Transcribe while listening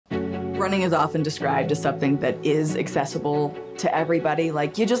Running is often described as something that is accessible to everybody.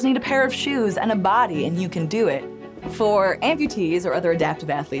 Like, you just need a pair of shoes and a body and you can do it. For amputees or other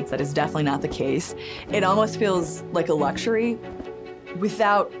adaptive athletes, that is definitely not the case. It almost feels like a luxury.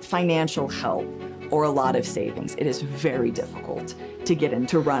 Without financial help or a lot of savings, it is very difficult to get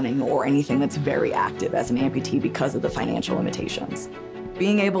into running or anything that's very active as an amputee because of the financial limitations.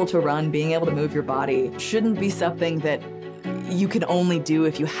 Being able to run, being able to move your body shouldn't be something that you can only do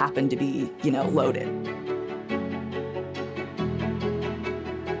if you happen to be, loaded.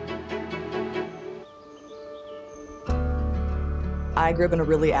 I grew up in a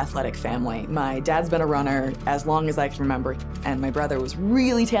really athletic family. My dad's been a runner as long as I can remember, and my brother was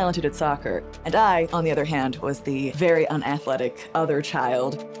really talented at soccer. And I, on the other hand, was the very unathletic other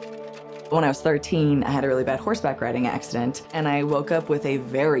child. When I was 13, I had a really bad horseback riding accident, and I woke up with a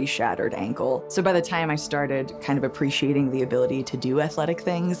very shattered ankle. So by the time I started kind of appreciating the ability to do athletic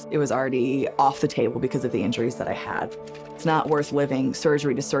things, it was already off the table because of the injuries that I had. It's not worth living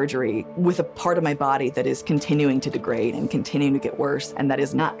surgery to surgery with a part of my body that is continuing to degrade and continuing to get worse, and that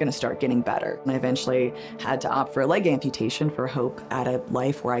is not going to start getting better. And I eventually had to opt for a leg amputation for hope at a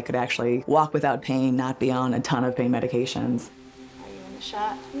life where I could actually walk without pain, not be on a ton of pain medications.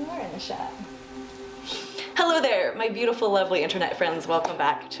 Shot. You are in the shot. Hello there, my beautiful, lovely internet friends. Welcome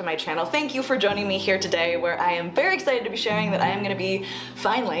back to my channel. Thank you for joining me here today, where I am very excited to be sharing that I am going to be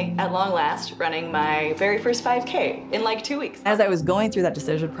finally, at long last, running my very first 5K in like 2 weeks. As I was going through that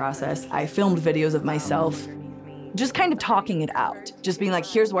decision process, I filmed videos of myself just kind of talking it out, just being like,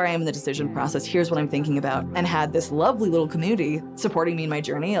 here's where I am in the decision process, here's what I'm thinking about, and had this lovely little community supporting me in my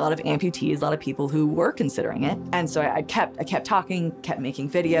journey, a lot of amputees, a lot of people who were considering it. And so I kept talking, kept making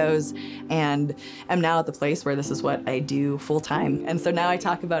videos, and am now at the place where this is what I do full time. And so now I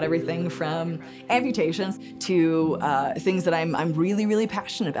talk about everything from amputations to things that I'm really, really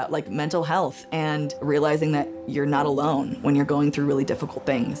passionate about, like mental health and realizing that you're not alone when you're going through really difficult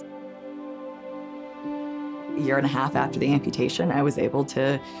things. A year and a half after the amputation, I was able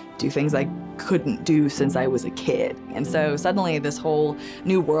to do things I couldn't do since I was a kid. And so suddenly this whole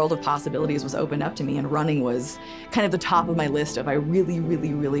new world of possibilities was opened up to me, and running was kind of the top of my list of I really,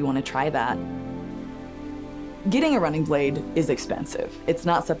 really, really want to try that. Getting a running blade is expensive. It's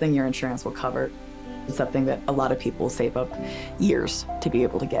not something your insurance will cover. It's something that a lot of people save up years to be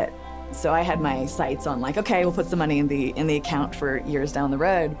able to get. So I had my sights on like, okay, we'll put some money in the account for years down the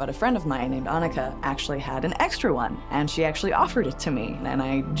road. But a friend of mine named Annika actually had an extra one, and she actually offered it to me. And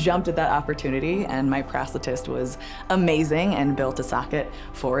I jumped at that opportunity, and my prosthetist was amazing and built a socket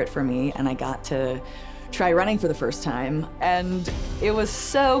for it for me, and I got to try running for the first time. And it was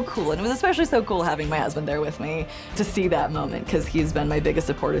so cool. And it was especially so cool having my husband there with me to see that moment, because he's been my biggest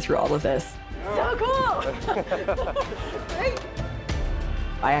supporter through all of this. So cool! Right?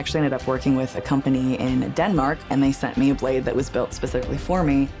 I actually ended up working with a company in Denmark, and they sent me a blade that was built specifically for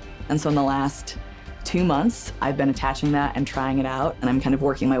me. And so in the last 2 months, I've been attaching that and trying it out, and I'm kind of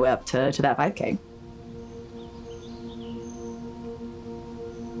working my way up to that 5K.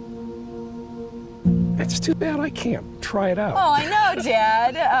 It's too bad I can't try it out. Oh, I know,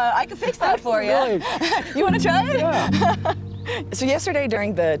 Dad. I can fix that for you. Really? You want to try it? Yeah. So yesterday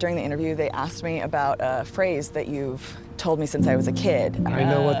during the interview, they asked me about a phrase that you've told me since I was a kid. I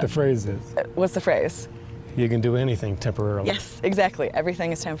know what the phrase is. What's the phrase? You can do anything temporarily. Yes, exactly.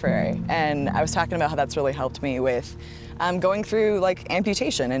 Everything is temporary. And I was talking about how that's really helped me with going through like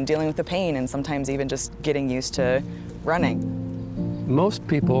amputation and dealing with the pain, and sometimes even just getting used to running. Most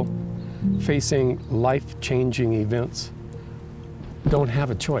people facing life-changing events don't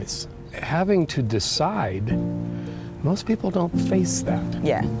have a choice. Having to decide, most people don't face that.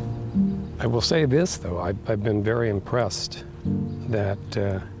 Yeah. I will say this, though. I've been very impressed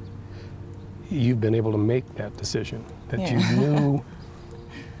that you've been able to make that decision, that you knew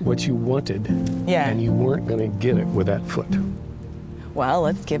what you wanted, and you weren't going to get it with that foot. Well,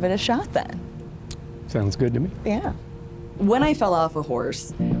 let's give it a shot then. Sounds good to me. Yeah. When I fell off a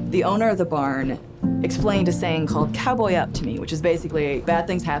horse, the owner of the barn explained a saying called cowboy up to me, which is basically bad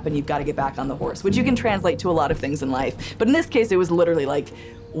things happen, you've got to get back on the horse, which you can translate to a lot of things in life. But in this case, it was literally like,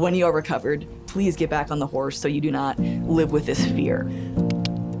 when you are recovered, please get back on the horse so you do not live with this fear.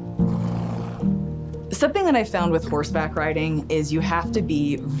 Something that I found with horseback riding is you have to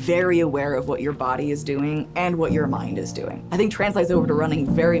be very aware of what your body is doing and what your mind is doing. I think translates over to running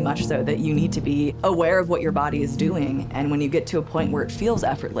very much so, that you need to be aware of what your body is doing, and when you get to a point where it feels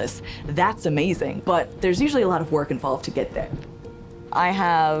effortless, that's amazing. But there's usually a lot of work involved to get there. I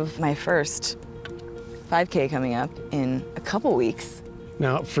have my first 5K coming up in a couple weeks.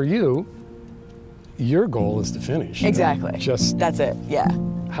 Now, for you, Your goal is to finish. Exactly. Just that's it. Yeah.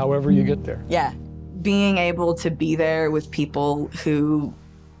 however you get there. Yeah. Being able to be there with people who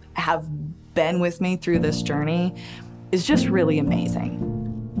have been with me through this journey is just really amazing.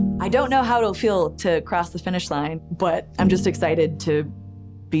 I don't know how it'll feel to cross the finish line, but I'm just excited to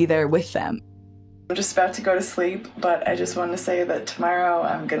be there with them. I'm just about to go to sleep, but I just want to say that tomorrow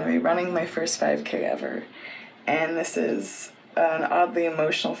I'm going to be running my first 5K ever. And this is an oddly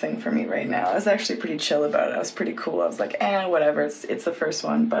emotional thing for me right now. I was actually pretty chill about it. I was pretty cool. I was like, whatever, it's the first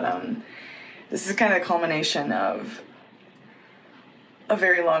one. But this is kind of the culmination of a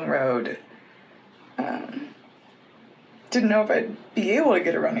very long road. Didn't know if I'd be able to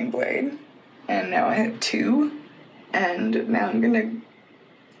get a running blade, and now I have 2, and now I'm gonna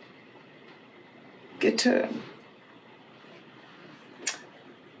get to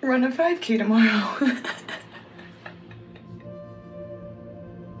run a 5K tomorrow.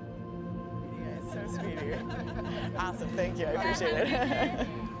 So sweet of you. Awesome, thank you, I appreciate it.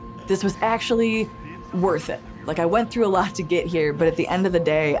 This was actually worth it. Like, I went through a lot to get here, but at the end of the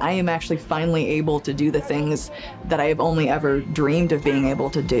day, I am actually finally able to do the things that I have only ever dreamed of being able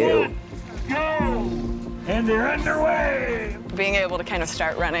to do. Go! And they're underway! Being able to kind of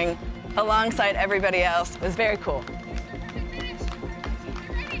start running alongside everybody else was very cool.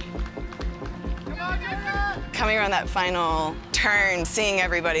 Coming around that final turn, seeing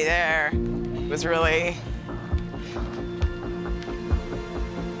everybody there was really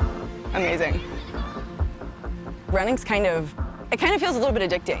amazing. Running's it kind of feels a little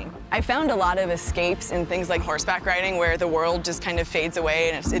bit addicting. I found a lot of escapes in things like horseback riding where the world just kind of fades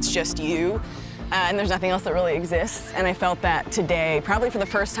away and it's just you. And there's nothing else that really exists. And I felt that today, probably for the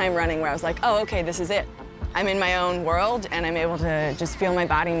first time running, where I was like, oh, okay, this is it. I'm in my own world and I'm able to just feel my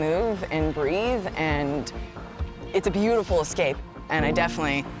body move and breathe, and it's a beautiful escape. And I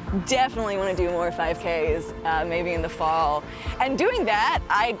definitely want to do more 5Ks, maybe in the fall. And doing that,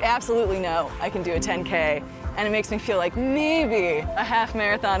 I absolutely know I can do a 10K. And it makes me feel like maybe a half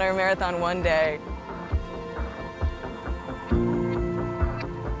marathon or a marathon one day.